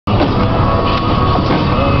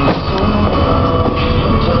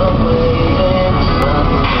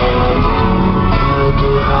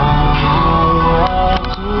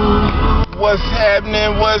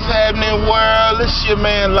What's happening, world? It's your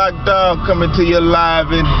man Lockdawg coming to you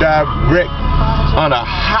live and direct on a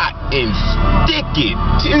hot and sticky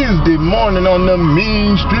Tuesday morning on the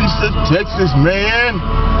mean streets of Texas, man.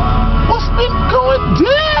 What's been going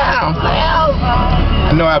down, man?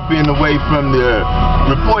 I know I've been away from the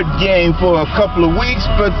report game for a couple of weeks,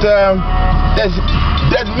 but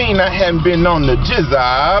doesn't mean I haven't been on the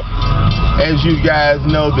job. As you guys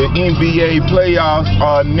know, the NBA playoffs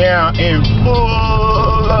are now in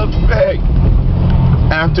full effect.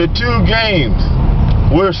 After 2 games,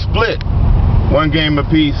 we're split 1 game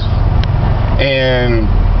apiece, and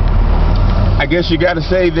I guess you got to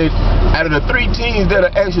say that out of the 3 teams that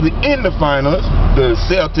are actually in the finals, the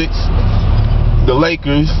Celtics, the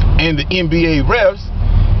Lakers, and the NBA refs,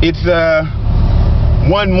 it's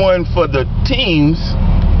 1-1 for the teams,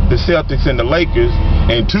 the Celtics and the Lakers,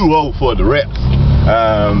 and 2-0 for the refs.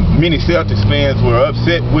 Many Celtics fans were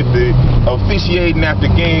upset with the officiating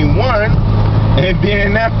after game 1, and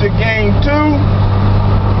then after game 2,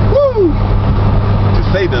 woo! To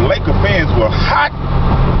say the Laker fans were hot,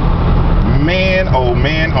 man, oh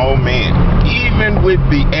man, oh man. Even with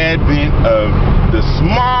the advent of the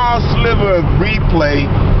small sliver of replay,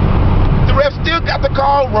 the refs still got the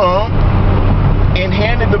call wrong and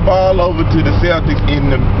handed the ball over to the Celtics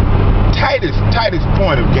in the tightest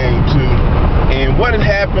point of game 2. And what had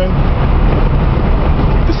happened?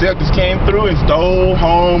 The Celtics came through and stole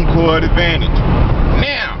home court advantage.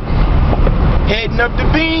 Now, heading up to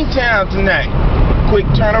Beantown tonight. Quick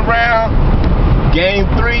turnaround. Game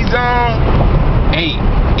 3's on. Hey,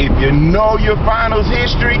 if you know your finals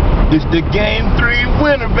history, it's the game 3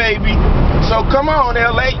 winner, baby. So come on,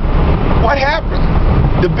 LA. What happened?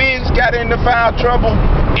 The bigs got into foul trouble,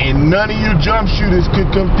 and none of you jump shooters could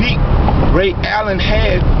compete. Ray Allen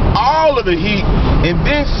had all of the heat, and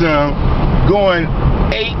then some, going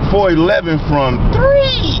 8 for 11 from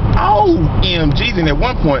 3. OMGs, and at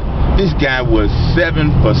one point, this guy was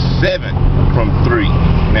 7 for 7 from 3.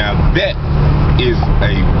 Now that is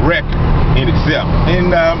a record in itself.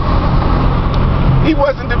 And he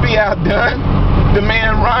wasn't to be outdone. The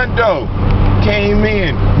man Rondo came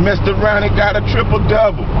in, messed around and got a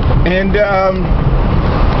triple-double. And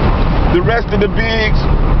the rest of the bigs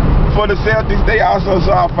for the Celtics, they also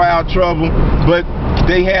saw foul trouble, but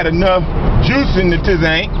they had enough juice in the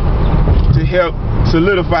tank to help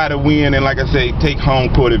solidify the win and, like I say, take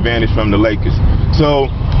home court advantage from the Lakers. So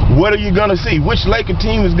what are you going to see? Which Laker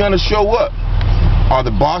team is going to show up? Are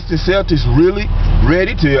the Boston Celtics really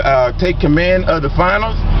ready to take command of the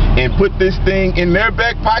finals and put this thing in their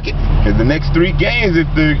back pocket? In the next 3 games, if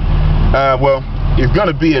the well, it's going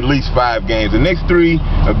to be at least 5 games. The next 3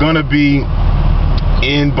 are going to be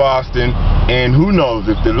in Boston, and who knows,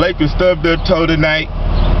 if the Lakers stub their toe tonight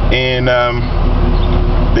and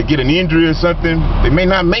they get an injury or something, they may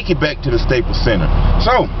not make it back to the Staples Center.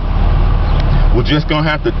 So we're just going to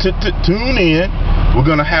have to tune in. We're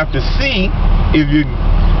going to have to see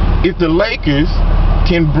if the Lakers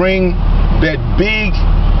can bring that big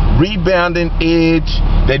rebounding edge,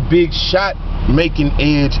 that big shot making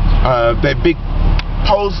edge, that big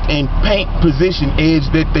post and paint position edge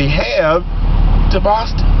that they have to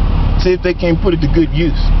Boston. See if they can put it to good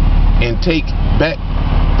use and take back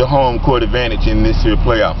the home court advantage in this year's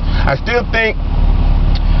playoffs. I still think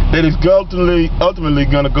that it's ultimately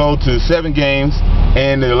going to go to 7 games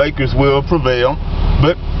and the Lakers will prevail.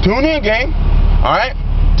 But tune in, gang. All right?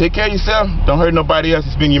 Take care of yourself. Don't hurt nobody else.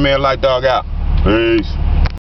 It's been your man Lockdawg out. Peace.